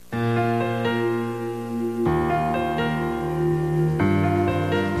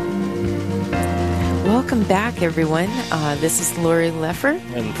Welcome back, everyone. This is Lori Leffer.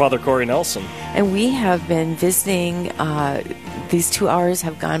 And Father Corey Nelson. And we have been visiting, these 2 hours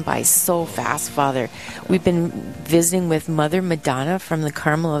have gone by so fast, Father. We've been visiting with Mother Madonna from the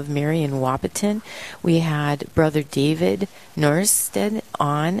Carmel of Mary in Wahpeton. We had Brother David Norstead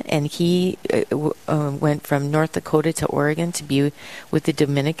on, and he went from North Dakota to Oregon to be with the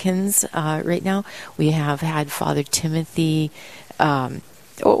Dominicans right now. We have had Father Timothy...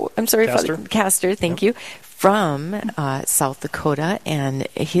 Castor. Father Castor, thank you, from South Dakota, and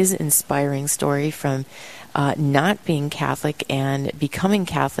his inspiring story from not being Catholic and becoming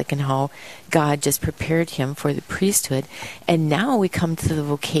Catholic, and how God just prepared him for the priesthood. And now we come to the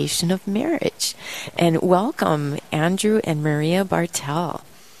vocation of marriage. And welcome, Andrew and Maria Bartell.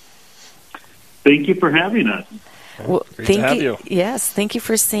 Thank you for having us. Well, Great to have you. Yes, thank you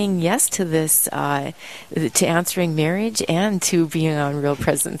for saying yes to this, to answering marriage and to being on Real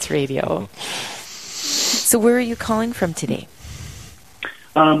Presence Radio. So where are you calling from today?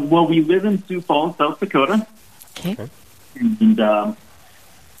 Well, we live in Sioux Falls, South Dakota. Okay. And,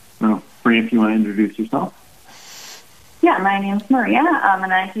 Maria, if you want to introduce yourself. Yeah, my name's Maria,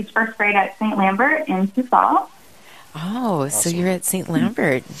 and I teach first grade at St. Lambert in Sioux Falls. Oh, so you're at St.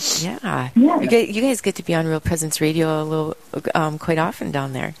 Lambert. Yeah. Yeah. You guys get to be on Real Presence Radio a little, quite often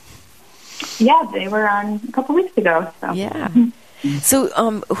down there. Yeah, they were on a couple weeks ago. So. Yeah.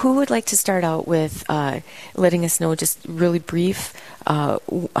 So who would like to start out with letting us know, just really brief, how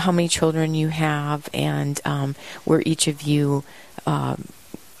many children you have and where each of you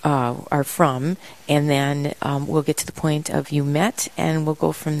are from, and then we'll get to the point of you met, and we'll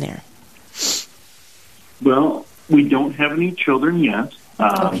go from there. Well, we don't have any children yet.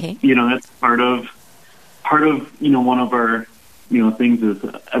 Okay. That's part of one of our things is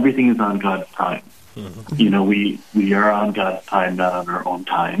everything is on God's time. Mm-hmm. We are on God's time, not on our own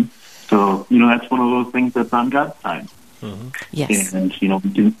time. So that's one of those things that's on God's time. Mm-hmm. Yes. And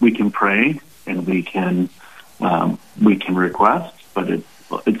we can pray and we can request, but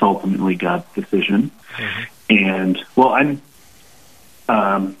it's ultimately God's decision. Mm-hmm. And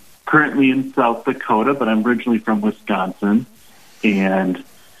I'm currently in South Dakota, but I'm originally from Wisconsin. And,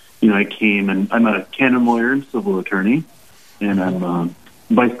 I came, and I'm a canon lawyer and civil attorney, and I'm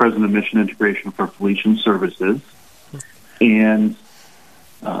Vice President of Mission Integration for Felician Services. And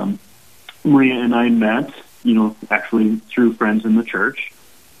Maria and I met, actually through friends in the church.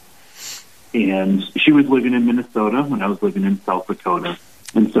 And she was living in Minnesota when I was living in South Dakota.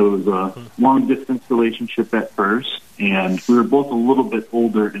 And so it was a long-distance relationship at first, and we were both a little bit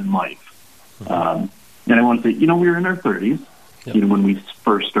older in life. And I want to say, we were in our 30s, when we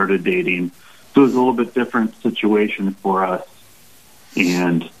first started dating. So it was a little bit different situation for us.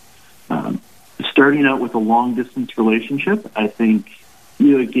 And starting out with a long-distance relationship, I think,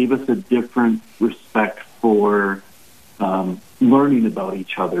 it gave us a different respect for learning about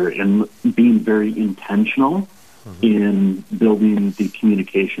each other and being very intentional in building the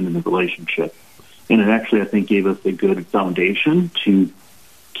communication in the relationship. And it actually, I think, gave us a good foundation to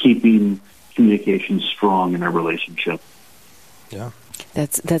keeping communication strong in our relationship. Yeah.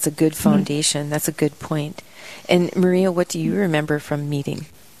 That's a good foundation. That's a good point. And Maria, what do you remember from meeting?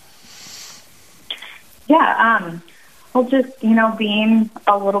 Yeah, well, just, being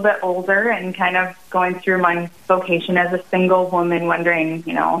a little bit older and kind of going through my vocation as a single woman, wondering,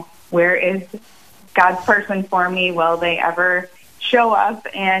 where is God's person for me? Will they ever show up?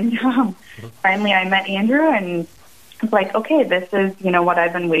 And finally I met Andrew, and it's like, okay, this is, what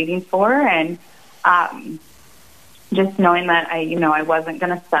I've been waiting for. And just knowing that I wasn't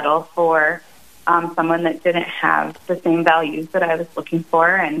going to settle for someone that didn't have the same values that I was looking for.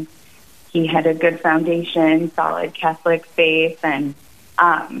 And he had a good foundation, solid Catholic faith, and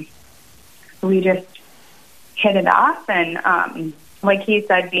we just hit it off. And like he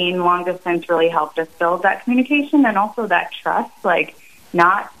said, being long distance really helped us build that communication and also that trust, like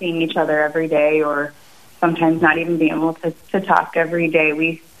not seeing each other every day, or sometimes not even being able to talk every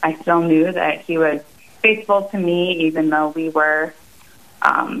day. I still knew that he was faithful to me, even though we were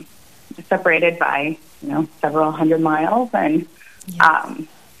separated by, several hundred miles, and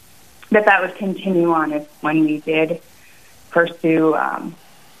that would continue on if when we did pursue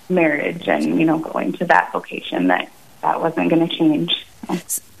marriage and, going to that vocation, that wasn't going to change.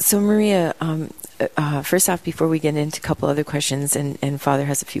 So Maria, first off, before we get into a couple other questions, and Father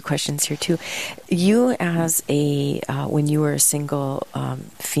has a few questions here too, you as when you were a single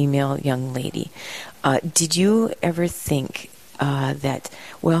female young lady, did you ever think that,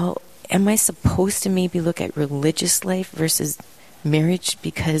 well, am I supposed to maybe look at religious life versus marriage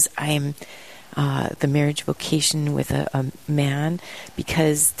because I'm the marriage vocation with a man,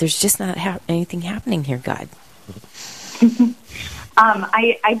 because there's just not anything happening here, God.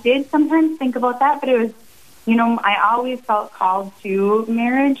 I did sometimes think about that, but it was, I always felt called to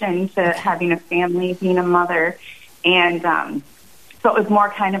marriage and to having a family, being a mother. And so it was more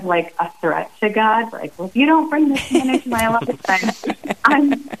kind of like a threat to God, like, well, if you don't bring this man into my life, then I'm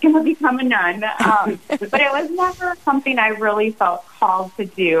going to become a nun. But it was never something I really felt called to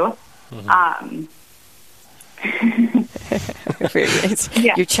do. Very nice.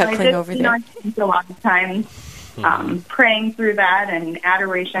 Yeah, you're chuckling over there. I spent a lot of time praying through that, and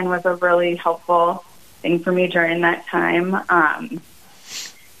adoration was a really helpful thing for me during that time.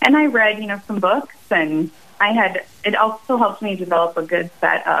 And I read, some books, and it also helped me develop a good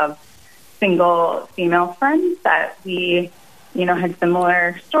set of single female friends that we, had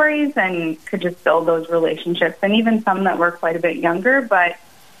similar stories and could just build those relationships, and even some that were quite a bit younger, but,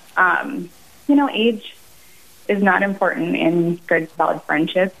 age is not important in good, solid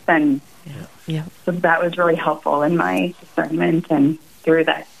friendships, and so that was really helpful in my discernment and through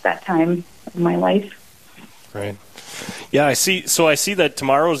that time of my life. Right. Yeah, I see. So I see that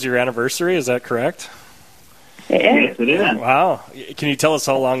tomorrow's your anniversary. Is that correct? It is. Yes, it is. Wow. Can you tell us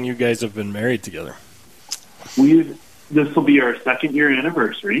how long you guys have been married together? This will be our second-year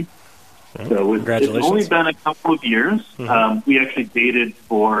anniversary. So it's only been a couple of years. We actually dated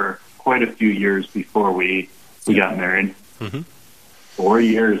for quite a few years before we got married. 4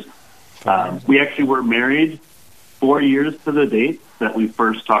 years. We actually were married 4 years to the date that we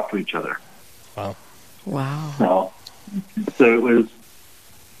first talked to each other. Wow. So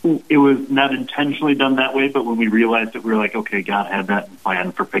it was not intentionally done that way, but when we realized it, we were like, okay, God had that in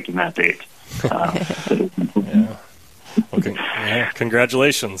plan for picking that date. Okay. Yeah.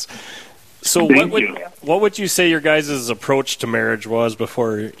 Congratulations. So Thank what would you say your guys' approach to marriage was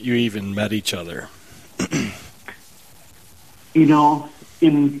before you even met each other?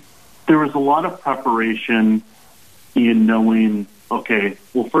 There was a lot of preparation in knowing, okay,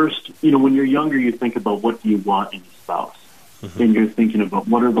 well, first, when you're younger, you think about what do you want in a spouse. And you're thinking about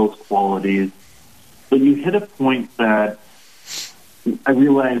what are those qualities. But you hit a point that I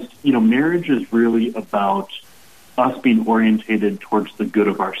realized, marriage is really about us being orientated towards the good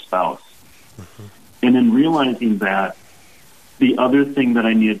of our spouse. And in realizing that, the other thing that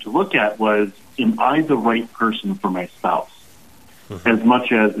I needed to look at was, am I the right person for my spouse? As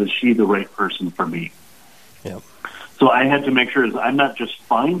much as is she the right person for me? So I had to make sure I'm not just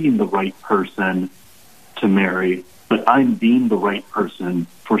finding the right person to marry, but I'm being the right person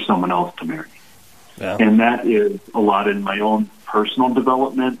for someone else to marry. And that is a lot in my own personal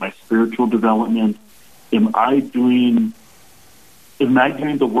development, my spiritual development. Am I doing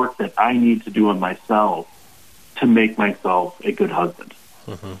the work that I need to do on myself to make myself a good husband?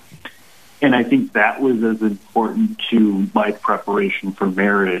 And I think that was as important to my preparation for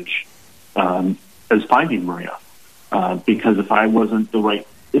marriage as finding Maria. Because if I wasn't the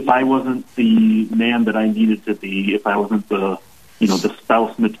man that I needed to be, if I wasn't the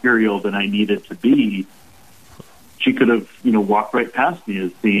spouse material that I needed to be, she could have, walked right past me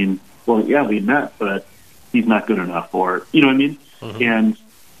as being, well, yeah, we met, but he's not good enough, or, you know what I mean?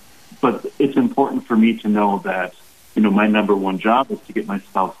 But it's important for me to know that, my number one job is to get my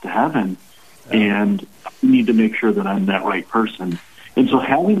spouse to heaven, and I need to make sure that I'm that right person. And so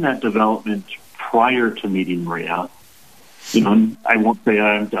having that development prior to meeting Maria, I won't say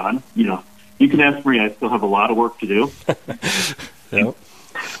I'm done. You can ask Maria, I still have a lot of work to do.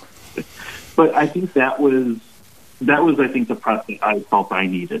 But I think that was I think the prep that I felt I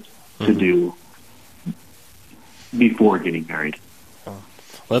needed to do before getting married.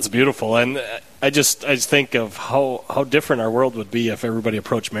 Well, that's beautiful, and I just think of how different our world would be if everybody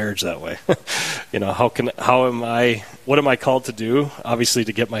approached marriage that way. What am I called to do? Obviously,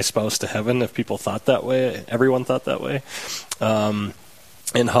 to get my spouse to heaven. If people thought that way, everyone thought that way,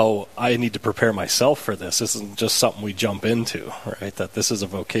 and how I need to prepare myself for this. This isn't just something we jump into, right? That this is a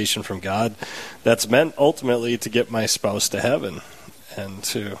vocation from God that's meant ultimately to get my spouse to heaven, and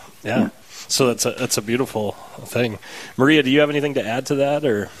to So that's a beautiful thing. Maria, do you have anything to add to that,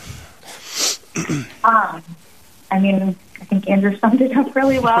 or? I think Andrew summed it up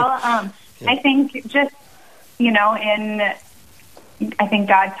really well. I think just, I think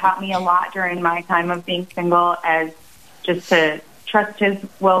God taught me a lot during my time of being single, as just to trust His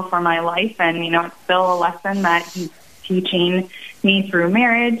will for my life. And, it's still a lesson that He's teaching me through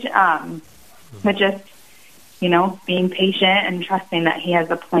marriage. But just, being patient and trusting that He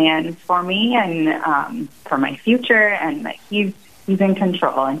has a plan for me and for my future, and that He's in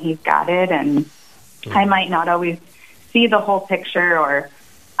control and He's got it. And I might not always see the whole picture or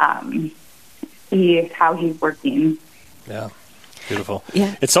see how he's working. Yeah. Beautiful.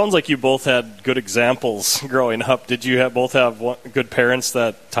 Yeah. It sounds like you both had good examples growing up. Did you both have good parents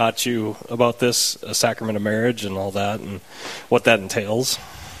that taught you about this sacrament of marriage and all that and what that entails?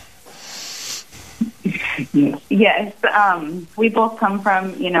 Yes. We both come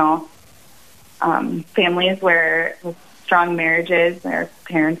from, families with strong marriages. Our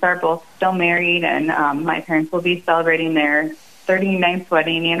parents are both still married, and my parents will be celebrating their 39th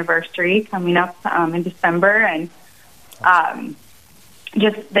wedding anniversary coming up in December. And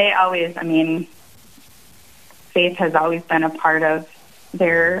they always, faith has always been a part of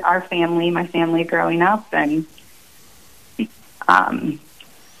our family, my family growing up. And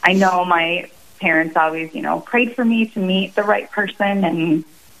I know my parents always, prayed for me to meet the right person, and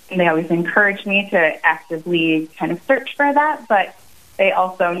they always encouraged me to actively kind of search for that. But they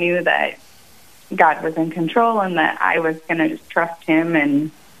also knew that God was in control and that I was going to just trust him,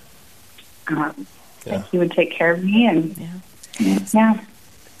 and that he would take care of me. And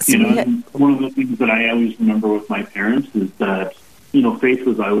So one of the things that I always remember with my parents is that, faith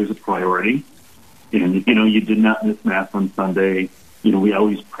was always a priority. And, you did not miss Mass on Sunday. We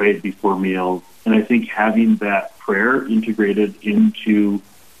always prayed before meals. And I think having that prayer integrated into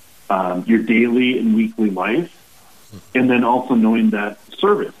your daily and weekly life, and then also knowing that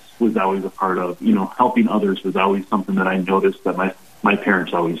service was always a part of, helping others was always something that I noticed that my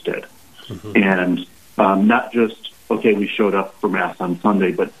parents always did. And not just, okay, we showed up for Mass on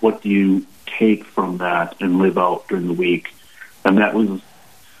Sunday, but what do you take from that and live out during the week? And that was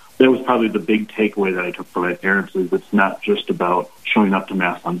probably the big takeaway that I took from my parents, is it's not just about showing up to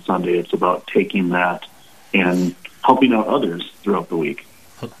Mass on Sunday. It's about taking that and helping out others throughout the week.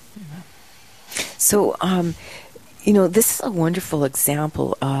 So, this is a wonderful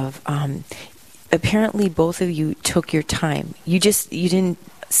example of, apparently both of you took your time. You didn't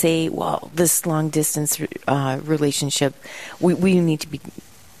say, well, this long distance relationship, we need to be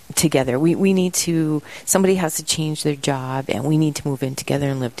together. We need to, somebody has to change their job, and we need to move in together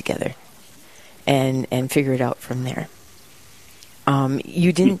and live together and figure it out from there.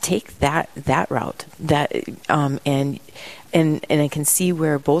 You didn't take that route. And I can see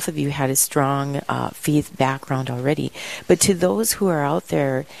where both of you had a strong faith background already. But to those who are out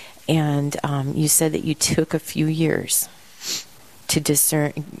there, and you said that you took a few years to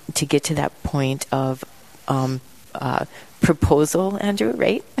discern, to get to that point of proposal, Andrew,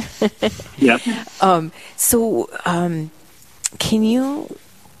 right? Yeah.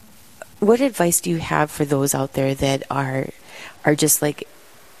 What advice do you have for those out there that are just like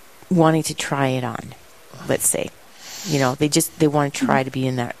wanting to try it on? Let's say, they want to try to be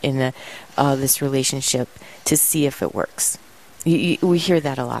in this relationship to see if it works. We hear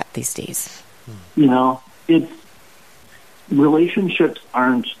that a lot these days. Relationships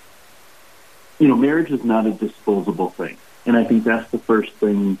aren't, marriage is not a disposable thing. And I think that's the first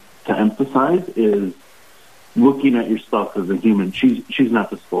thing to emphasize, is looking at your spouse as a human. She's not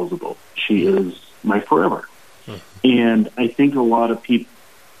disposable. She is my forever. And I think a lot of people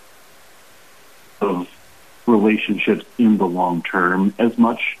of relationships in the long term as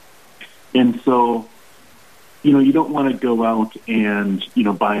much. And so, you don't want to go out and,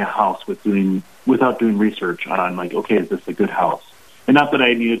 buy a house without doing research on, okay, is this a good house? And not that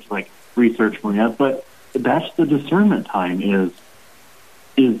I needed to, research more yet, but that's the discernment time, is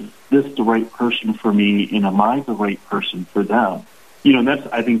this the right person for me, and am I the right person for them? And that's,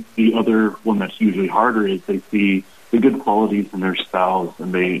 I think, the other one that's usually harder, is they see the good qualities in their spouse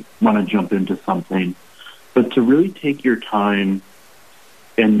and they want to jump into something. But to really take your time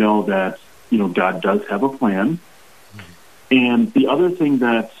and know that, God does have a plan. And the other thing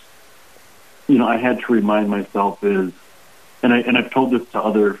that, I had to remind myself is, and I've told this to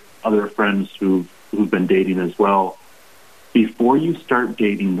other friends who've been dating as well, before you start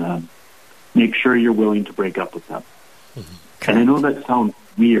dating them, make sure you're willing to break up with them. And I know that sounds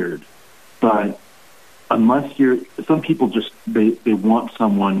weird, but unless some people just, they want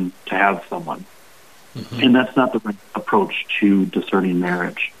someone to have someone. And that's not the right approach to discerning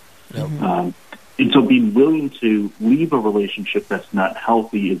marriage. And so being willing to leave a relationship that's not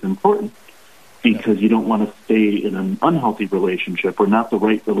healthy is important, because you don't want to stay in an unhealthy relationship or not the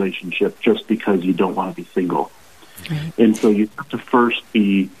right relationship just because you don't want to be single. And so you have to first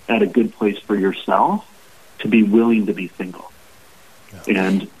be at a good place for yourself to be willing to be single.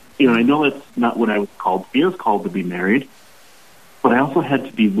 And, I know that's not what I was called. I was called to be married, but I also had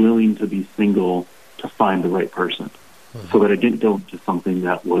to be willing to be single to find the right person, so that I didn't go into something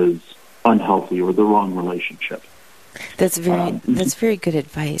that was unhealthy or the wrong relationship. That's very good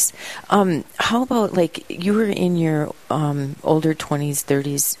advice. How about, like, you were in your older 20s,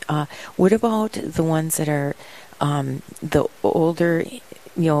 30s. What about the ones that are the older,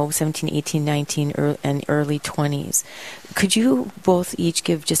 17, 18, 19, and early 20s? Could you both each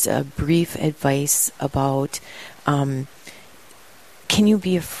give just a brief advice about can you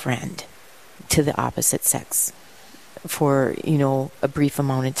be a friend to the opposite sex for, a brief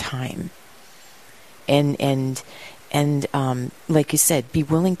amount of time? And like you said, be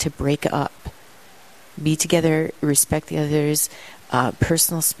willing to break up, be together, respect the other's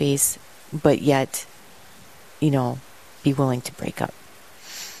personal space, but yet, be willing to break up.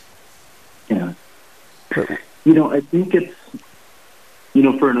 Yeah. I think it's,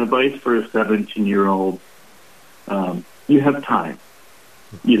 for an advice for a 17-year-old, you have time.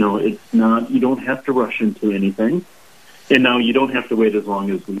 It's not, you don't have to rush into anything. And now you don't have to wait as long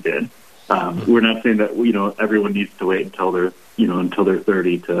as we did. We're not saying that, everyone needs to wait until they're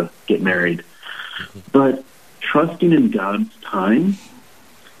 30 to get married. But trusting in God's time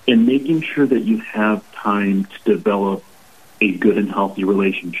and making sure that you have time to develop a good and healthy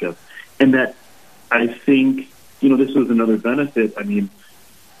relationship. And that, I think, this was another benefit. I mean,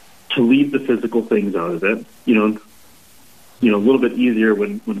 to leave the physical things out of it, a little bit easier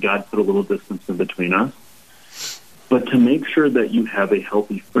when God put a little distance in between us. But to make sure that you have a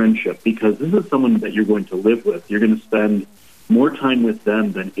healthy friendship, because this is someone that you're going to live with. You're going to spend more time with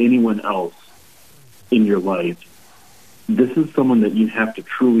them than anyone else in your life. This is someone that you have to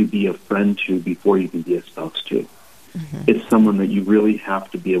truly be a friend to before you can be a spouse to. Mm-hmm. It's someone that you really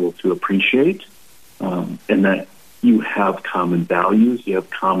have to be able to appreciate, and that you have common values, you have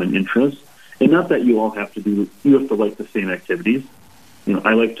common interests, and not that you all have to like the same activities.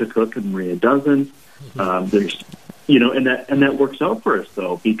 I like to cook and Maria doesn't. There's and that works out for us,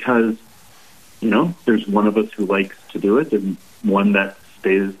 though, because, there's one of us who likes to do it and one that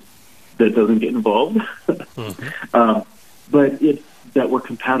doesn't get involved. Mm-hmm. But it's that we're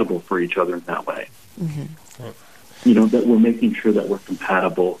compatible for each other in that way. Mm-hmm. That we're making sure that we're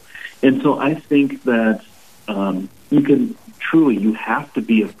compatible. And so I think that you have to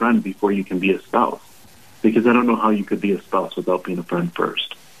be a friend before you can be a spouse, because I don't know how you could be a spouse without being a friend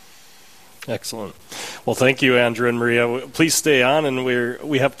first. Excellent. Well, thank you, Andrew and Maria. Please stay on, and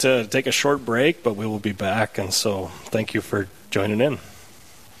we have to take a short break, but we will be back. And so thank you for joining in.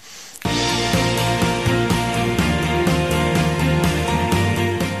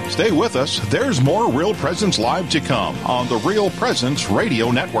 Stay with us. There's more Real Presence Live to come on the Real Presence Radio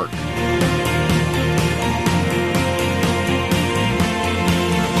Network.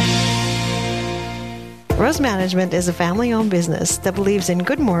 Rose Management is a family-owned business that believes in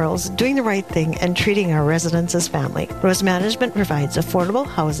good morals, doing the right thing, and treating our residents as family. Rose Management provides affordable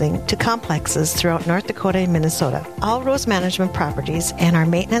housing to complexes throughout North Dakota and Minnesota. All Rose Management properties and our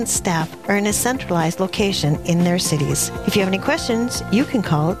maintenance staff are in a centralized location in their cities. If you have any questions, you can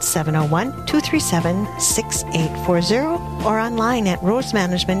call 701-237-6840 or online at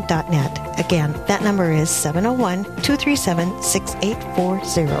rosemanagement.net. Again, that number is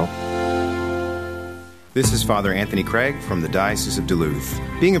 701-237-6840. This is Father Anthony Craig from the Diocese of Duluth.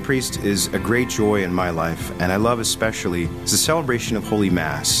 Being a priest is a great joy in my life, and I love especially the celebration of Holy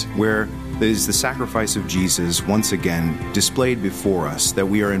Mass, where there is the sacrifice of Jesus once again displayed before us, that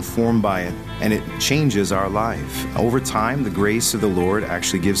we are informed by it, and it changes our life. Over time, the grace of the Lord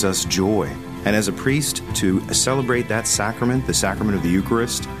actually gives us joy. And as a priest, to celebrate that sacrament, the sacrament of the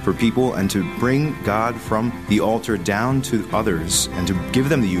Eucharist, for people, and to bring God from the altar down to others and to give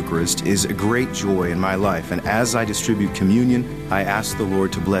them the Eucharist is a great joy in my life. And as I distribute communion, I ask the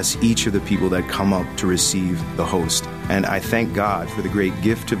Lord to bless each of the people that come up to receive the host. And I thank God for the great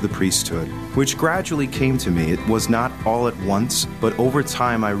gift of the priesthood, which gradually came to me. It was not all at once, but over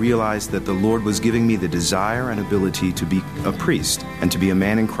time I realized that the Lord was giving me the desire and ability to be a priest and to be a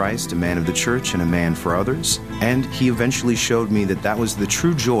man in Christ, a man of the church, and a man for others. And He eventually showed me that that was the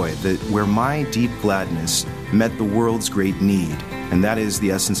true joy, that where my deep gladness met the world's great need, and that is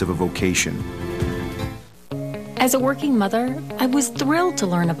the essence of a vocation. As a working mother, I was thrilled to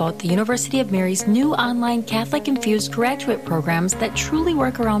learn about the University of Mary's new online Catholic-infused graduate programs that truly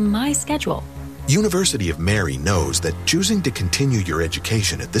work around my schedule. University of Mary knows that choosing to continue your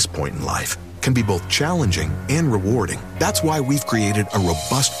education at this point in life can be both challenging and rewarding. That's why we've created a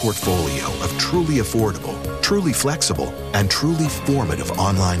robust portfolio of truly affordable, truly flexible, and truly formative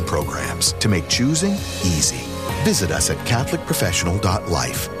online programs to make choosing easy. Visit us at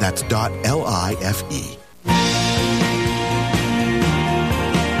catholicprofessional.life. That's .life.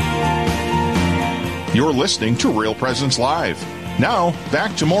 You're listening to Real Presence Live. Now,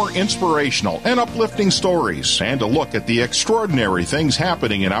 back to more inspirational and uplifting stories and a look at the extraordinary things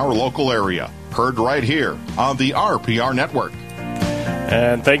happening in our local area. Heard right here on the RPR Network.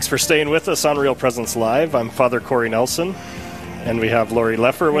 And thanks for staying with us on Real Presence Live. I'm Father Corey Nelson, and we have Lori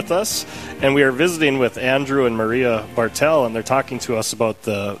Leffer with us. And we are visiting with Andrew and Maria Bartell, and they're talking to us about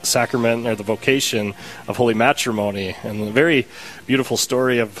the sacrament or the vocation of holy matrimony, and a very beautiful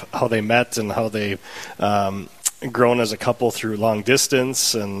story of how they met and how they grown as a couple through long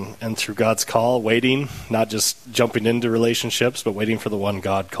distance and through God's call, waiting, not just jumping into relationships, but waiting for the one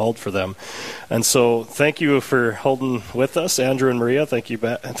God called for them. And so thank you for holding with us, Andrew and Maria. Thank you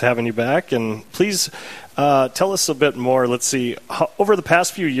for having you back. And please tell us a bit more. Let's see, over the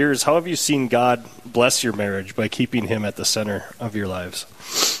past few years, how have you seen God bless your marriage by keeping him at the center of your lives?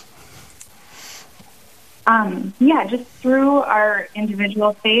 Just through our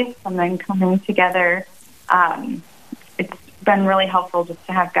individual faith and then coming together, it's been really helpful just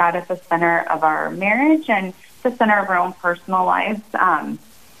to have God at the center of our marriage and the center of our own personal lives.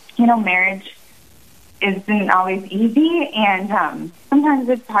 Marriage isn't always easy, and sometimes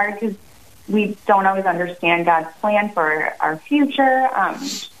it's hard because we don't always understand God's plan for our future,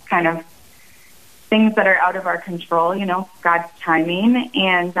 kind of things that are out of our control, God's timing.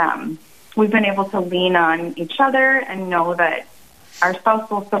 And we've been able to lean on each other and know that our spouse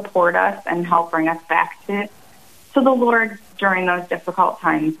will support us and help bring us back to the Lord during those difficult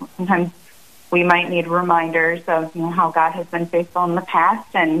times. Sometimes we might need reminders of how God has been faithful in the past,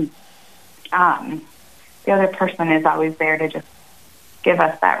 and the other person is always there to just give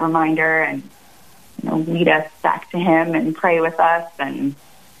us that reminder and lead us back to Him and pray with us. And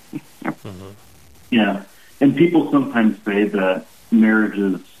Yeah, and people sometimes say that marriage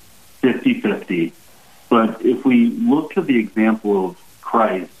is 50-50. But if we look to the example of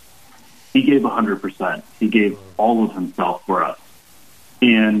Christ, he gave 100%. He gave all of himself for us.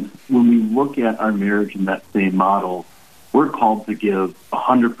 And when we look at our marriage in that same model, we're called to give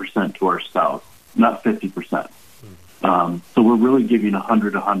 100% to our spouse, not 50%. So we're really giving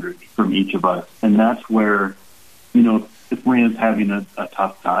 100 from each of us. And that's where, if Maria's having a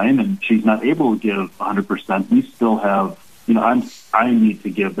tough time and she's not able to give 100%, we still have, I need to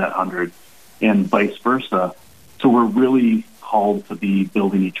give that 100. And vice versa. So we're really called to be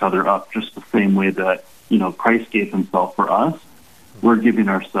building each other up just the same way that, Christ gave himself for us. We're giving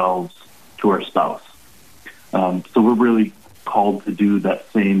ourselves to our spouse. So we're really called to do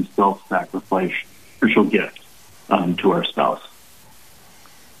that same self-sacrificial gift to our spouse.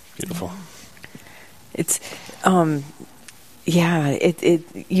 Beautiful. It's,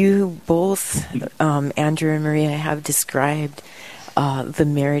 you both, Andrew and Maria, have described the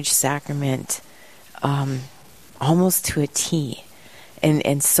marriage sacrament almost to a T.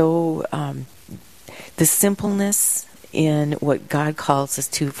 And so the simpleness in what God calls us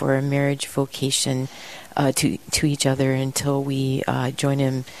to for a marriage vocation to each other until we join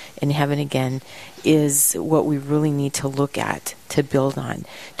Him in heaven again is what we really need to look at, to build on.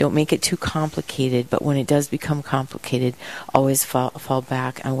 Don't make it too complicated, but when it does become complicated, always fall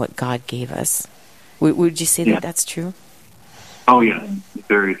back on what God gave us. Would you say that that's true? Oh, yeah,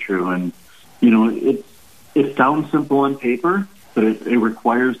 very true. And, it sounds simple on paper, but it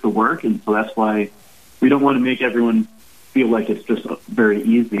requires the work. And so that's why we don't want to make everyone feel like it's just very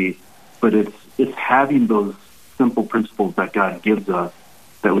easy, but it's having those simple principles that God gives us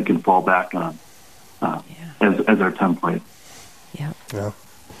that we can fall back on as our template. Yeah. Yeah.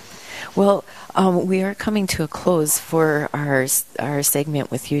 Well, we are coming to a close for our segment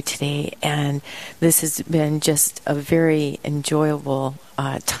with you today, and this has been just a very enjoyable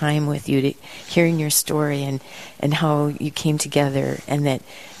time with you, hearing your story and how you came together, and that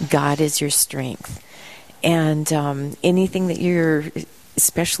God is your strength. And anything that you're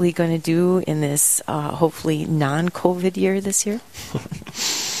especially going to do in this hopefully non-COVID year this year?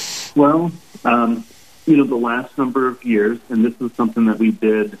 Well, the last number of years, and this is something that we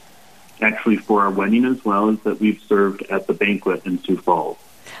did actually for our wedding as well, is that we've served at the banquet in Sioux Falls.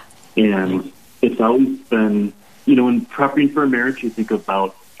 And it's always been, in prepping for a marriage, you think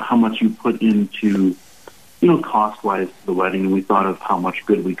about how much you put into, cost-wise to the wedding, and we thought of how much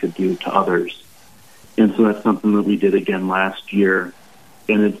good we could do to others. And so that's something that we did again last year.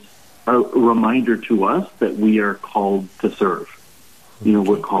 And it's a reminder to us that we are called to serve.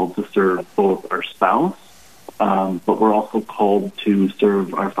 We're called to serve both our spouse, but we're also called to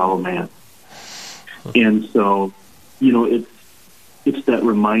serve our fellow man. And so, it's that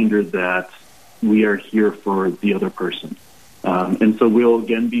reminder that we are here for the other person. And so we'll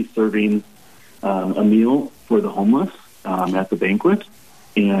again be serving a meal for the homeless at the banquet.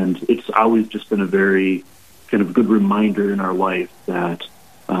 And it's always just been a very kind of good reminder in our life that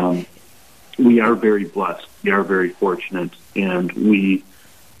we are very blessed, we are very fortunate, and we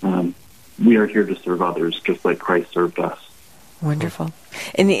are here to serve others just like Christ served us. Wonderful.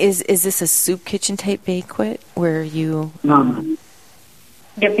 And is this a soup kitchen type banquet where you?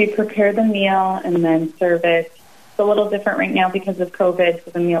 If you prepare the meal and then serve it, it's a little different right now because of COVID,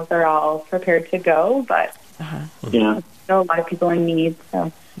 so the meals are all prepared to go. But yeah, still a lot of people in need.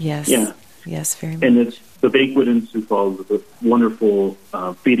 So yes, very much. And it's the banquet in Sioux Falls is a wonderful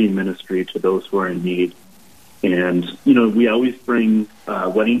feeding ministry to those who are in need. And we always bring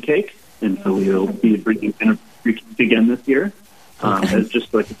wedding cake, and so we'll be bringing cake again this year. As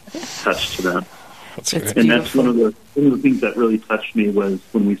just like a touch to them. That's great. And that's one of the things that really touched me was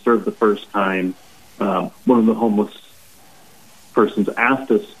when we served the first time, one of the homeless persons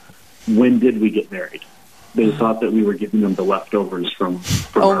asked us, when did we get married? They thought that we were giving them the leftovers from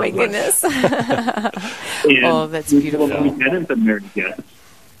oh my goodness. Oh, that's beautiful. We hadn't been married yet.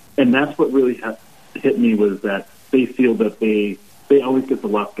 And that's what really hit me was that they feel that they always get the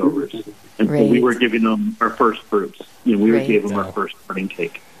leftovers. And so we were giving them our first fruits. We gave them our first wedding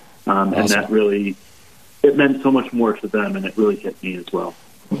cake. Awesome. And that really, it meant so much more to them, and it really hit me as well.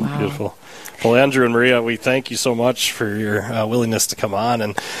 Wow. Beautiful. Well, Andrew and Maria, we thank you so much for your willingness to come on,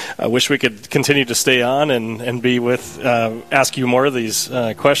 and I wish we could continue to stay on and be with, ask you more of these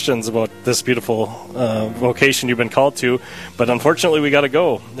questions about this beautiful vocation you've been called to, but unfortunately we got to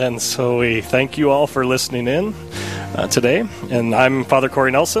go, and so we thank you all for listening in today, and I'm Father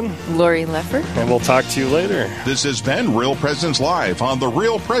Corey Nelson. Lori Leffert. And we'll talk to you later. This has been Real Presence Live on the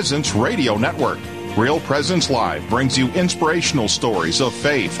Real Presence Radio Network. Real Presence Live brings you inspirational stories of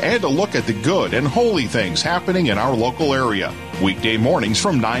faith and a look at the good and holy things happening in our local area. Weekday mornings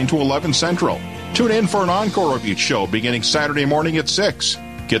from 9 to 11 Central. Tune in for an encore of each show beginning Saturday morning at 6.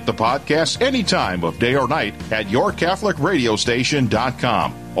 Get the podcast any time of day or night at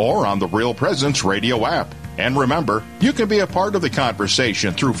yourcatholicradiostation.com or on the Real Presence Radio app. And remember, you can be a part of the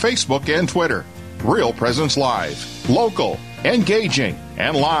conversation through Facebook and Twitter. Real Presence Live. Local, engaging,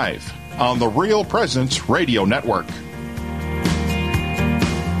 and live on the Real Presence Radio Network.